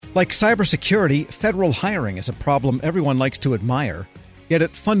Like cybersecurity, federal hiring is a problem everyone likes to admire, yet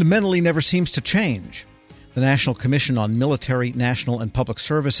it fundamentally never seems to change. The National Commission on Military, National, and Public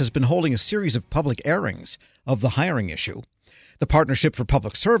Service has been holding a series of public airings of the hiring issue. The Partnership for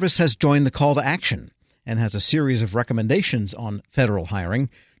Public Service has joined the call to action and has a series of recommendations on federal hiring.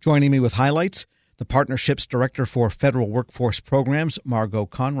 Joining me with highlights, the Partnership's Director for Federal Workforce Programs, Margot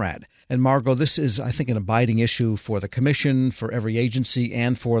Conrad. And Margot, this is, I think, an abiding issue for the Commission, for every agency,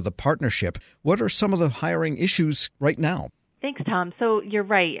 and for the Partnership. What are some of the hiring issues right now? Thanks, Tom. So you're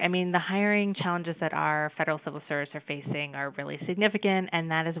right. I mean, the hiring challenges that our federal civil service are facing are really significant, and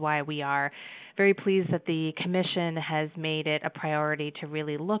that is why we are very pleased that the Commission has made it a priority to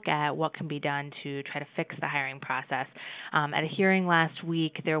really look at what can be done to try to fix the hiring process. At a hearing last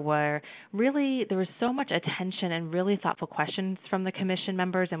week, there was so much attention and really thoughtful questions from the Commission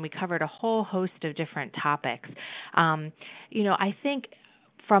members, and we covered a whole host of different topics. I think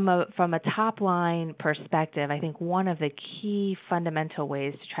From a top-line perspective, I think one of the key fundamental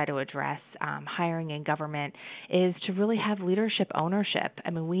ways to try to address hiring in government is to really have leadership ownership. I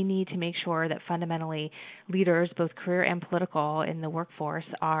mean, we need to make sure that fundamentally leaders, both career and political, in the workforce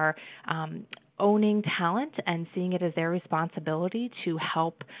are owning talent and seeing it as their responsibility to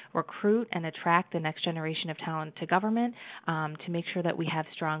help recruit and attract the next generation of talent to government, to make sure that we have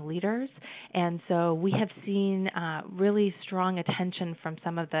strong leaders. And so we have seen really strong attention from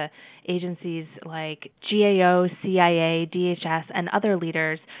some of the agencies like GAO, CIA, DHS, and other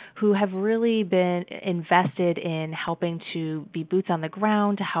leaders who have really been invested in helping to be boots on the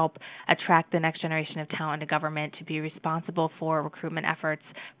ground, to help attract the next generation of talent to government, to be responsible for recruitment efforts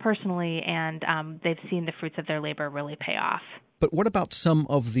personally, and they've seen the fruits of their labor really pay off. But what about some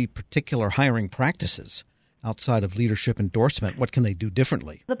of the particular hiring practices? Outside of leadership endorsement, what can they do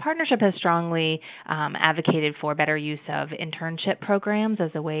differently? The Partnership has strongly advocated for better use of internship programs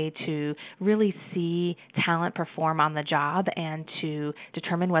as a way to really see talent perform on the job and to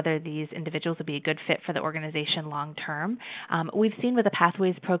determine whether these individuals will be a good fit for the organization long term. We've seen with the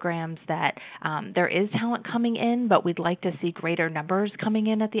Pathways programs that there is talent coming in, but we'd like to see greater numbers coming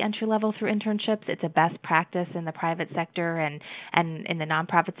in at the entry level through internships. It's a best practice in the private sector and in the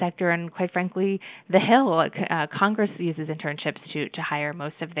nonprofit sector, and quite frankly, the Hill. Congress uses internships to hire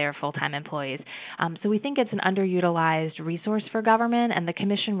most of their full-time employees. So we think it's an underutilized resource for government, and the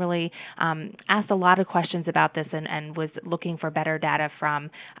Commission really asked a lot of questions about this and was looking for better data from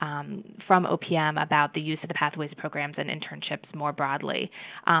OPM about the use of the Pathways programs and internships more broadly.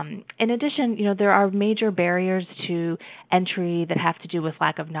 In addition, there are major barriers to entry that have to do with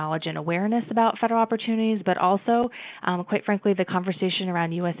lack of knowledge and awareness about federal opportunities, but also, quite frankly, the conversation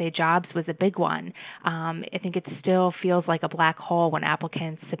around USA Jobs was a big one. I think it still feels like a black hole when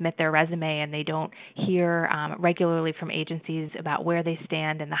applicants submit their resume and they don't hear regularly from agencies about where they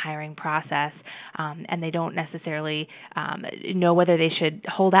stand in the hiring process, and they don't necessarily know whether they should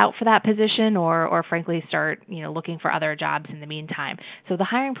hold out for that position or frankly start looking for other jobs in the meantime. So the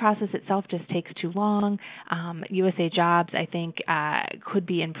hiring process itself just takes too long. USA Jobs, I think, could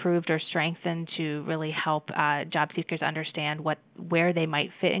be improved or strengthened to really help job seekers understand where they might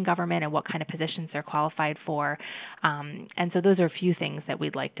fit in government and what kind of positions they're qualified for. And so those are a few things that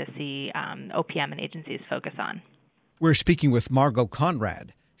we'd like to see OPM and agencies focus on. We're speaking with Margot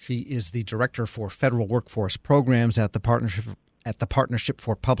Conrad. She is the Director for Federal Workforce Programs at the Partnership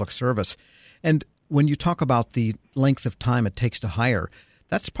for Public Service. And when you talk about the length of time it takes to hire,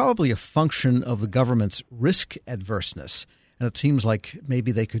 that's probably a function of the government's risk adverseness. And it seems like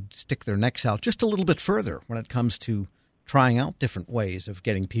maybe they could stick their necks out just a little bit further when it comes to trying out different ways of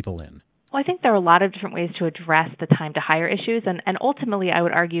getting people in. Well, I think there are a lot of different ways to address the time to hire issues, and ultimately I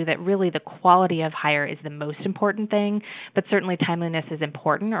would argue that really the quality of hire is the most important thing, but certainly timeliness is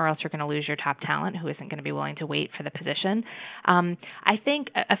important, or else you're going to lose your top talent who isn't going to be willing to wait for the position. I think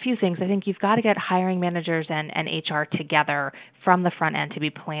a few things. I think you've got to get hiring managers and HR together from the front end to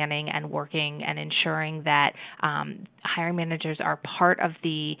be planning and working and ensuring that hiring managers are part of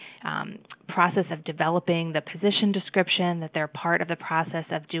the process of developing the position description, that they're part of the process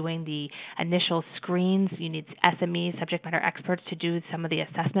of doing the initial screens. You need SMEs, subject matter experts, to do some of the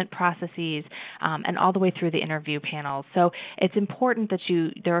assessment processes and all the way through the interview panels. So it's important that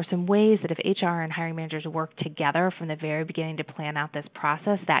there are some ways that if HR and hiring managers work together from the very beginning to plan out this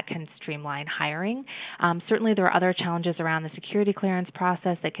process, that can streamline hiring. Certainly there are other challenges around the security clearance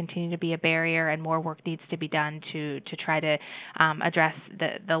process that continue to be a barrier, and more work needs to be done to to try to address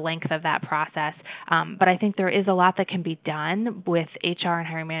the length of that process. But I think there is a lot that can be done with HR and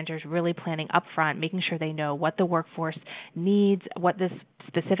hiring managers really planning upfront, making sure they know what the workforce needs, what this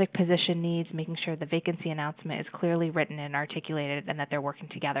specific position needs, making sure the vacancy announcement is clearly written and articulated, and that they're working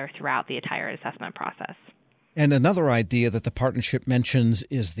together throughout the entire assessment process. And another idea that the partnership mentions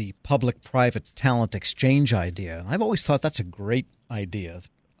is the public-private talent exchange idea. I've always thought that's a great idea.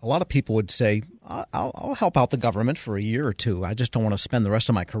 A lot of people would say, I'll help out the government for a year or two. I just don't want to spend the rest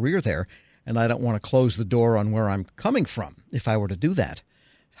of my career there, and I don't want to close the door on where I'm coming from if I were to do that.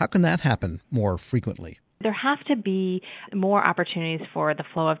 How can that happen more frequently? There have to be more opportunities for the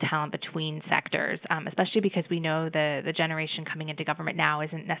flow of talent between sectors, especially because we know the generation coming into government now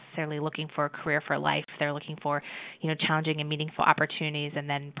isn't necessarily looking for a career for life. They're looking for, challenging and meaningful opportunities, and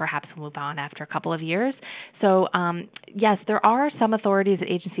then perhaps move on after a couple of years. So, yes, there are some authorities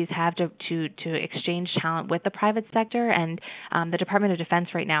that agencies have to exchange talent with the private sector, and the Department of Defense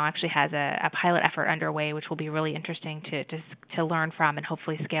right now actually has a pilot effort underway, which will be really interesting to learn from and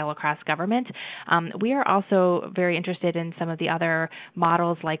hopefully scale across government. We are also very interested in some of the other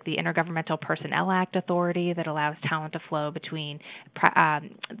models like the Intergovernmental Personnel Act Authority that allows talent to flow between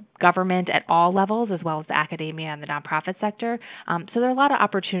government at all levels as well as the academia and the nonprofit sector. So there are a lot of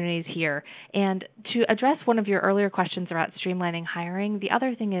opportunities here. And to address one of your earlier questions about streamlining hiring, the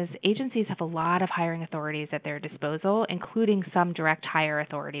other thing is agencies have a lot of hiring authorities at their disposal, including some direct hire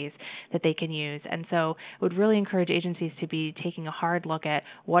authorities that they can use. And so I would really encourage agencies to be taking a hard look at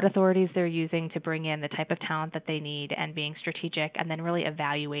what authorities they're using to bring in the type of talent that they need and being strategic, and then really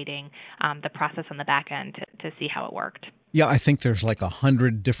evaluating the process on the back end to see how it worked. Yeah, I think there's like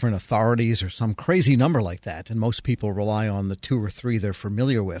 100 different authorities or some crazy number like that, and most people rely on the 2 or 3 they're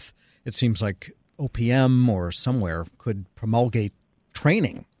familiar with. It seems like OPM or somewhere could promulgate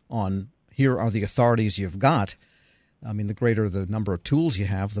training on here are the authorities you've got. I mean, the greater the number of tools you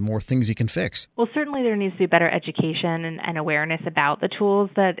have, the more things you can fix. Well, certainly there needs to be better education and awareness about the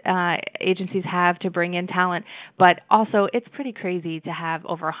tools that agencies have to bring in talent. But also, it's pretty crazy to have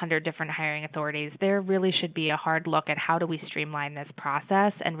over 100 different hiring authorities. There really should be a hard look at how do we streamline this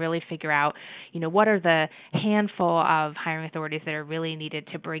process and really figure out, what are the handful of hiring authorities that are really needed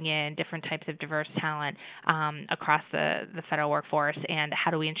to bring in different types of diverse talent across the federal workforce, and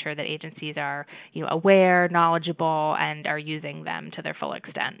how do we ensure that agencies are, aware, knowledgeable, and are using them to their full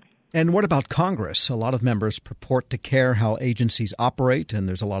extent. And what about Congress? A lot of members purport to care how agencies operate, and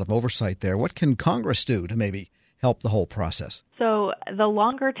there's a lot of oversight there. What can Congress do to maybe help the whole process? So the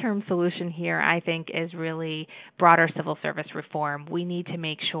longer-term solution here, I think, is really broader civil service reform. We need to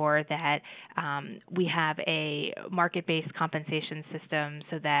make sure that we have a market-based compensation system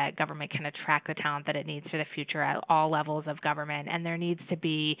so that government can attract the talent that it needs for the future at all levels of government. And there needs to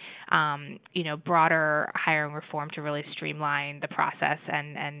be, broader hiring reform to really streamline the process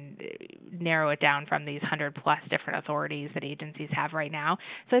and narrow it down from these 100-plus different authorities that agencies have right now.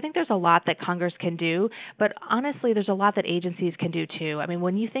 So I think there's a lot that Congress can do, but honestly, there's a lot that agencies can do too. I mean,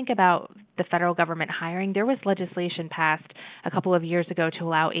 when you think about the federal government hiring, there was legislation passed a couple of years ago to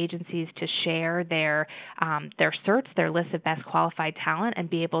allow agencies to share their certs, their list of best qualified talent, and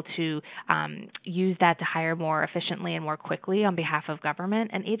be able to use that to hire more efficiently and more quickly on behalf of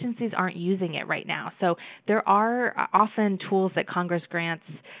government. And agencies aren't using it right now. So there are often tools that Congress grants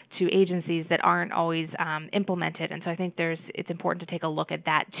to agencies that aren't always implemented. And so I think it's important to take a look at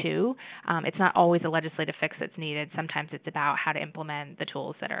that too. It's not always a legislative fix that's needed. Sometimes it's about how to implement the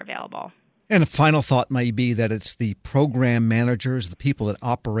tools that are available. And a final thought may be that it's the program managers, the people that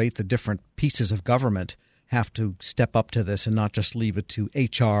operate the different pieces of government, have to step up to this and not just leave it to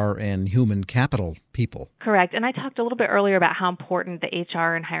HR and human capital people. Correct. And I talked a little bit earlier about how important the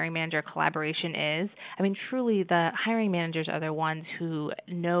HR and hiring manager collaboration is. I mean, truly, the hiring managers are the ones who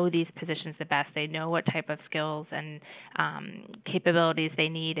know these positions the best. They know what type of skills and capabilities they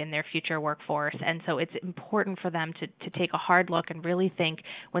need in their future workforce. And so it's important for them to take a hard look and really think,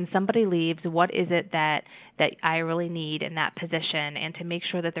 when somebody leaves, what is it that I really need in that position, and to make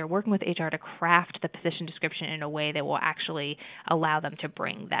sure that they're working with HR to craft the position description in a way that will actually allow them to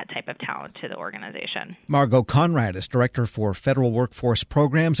bring that type of talent to the organization. Margot Conrad is Director for Federal Workforce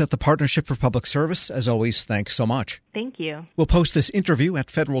Programs at the Partnership for Public Service. As always, thanks so much. Thank you. We'll post this interview at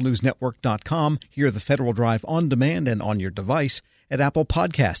federalnewsnetwork.com. Hear the Federal Drive on demand and on your device at Apple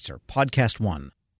Podcasts or Podcast One.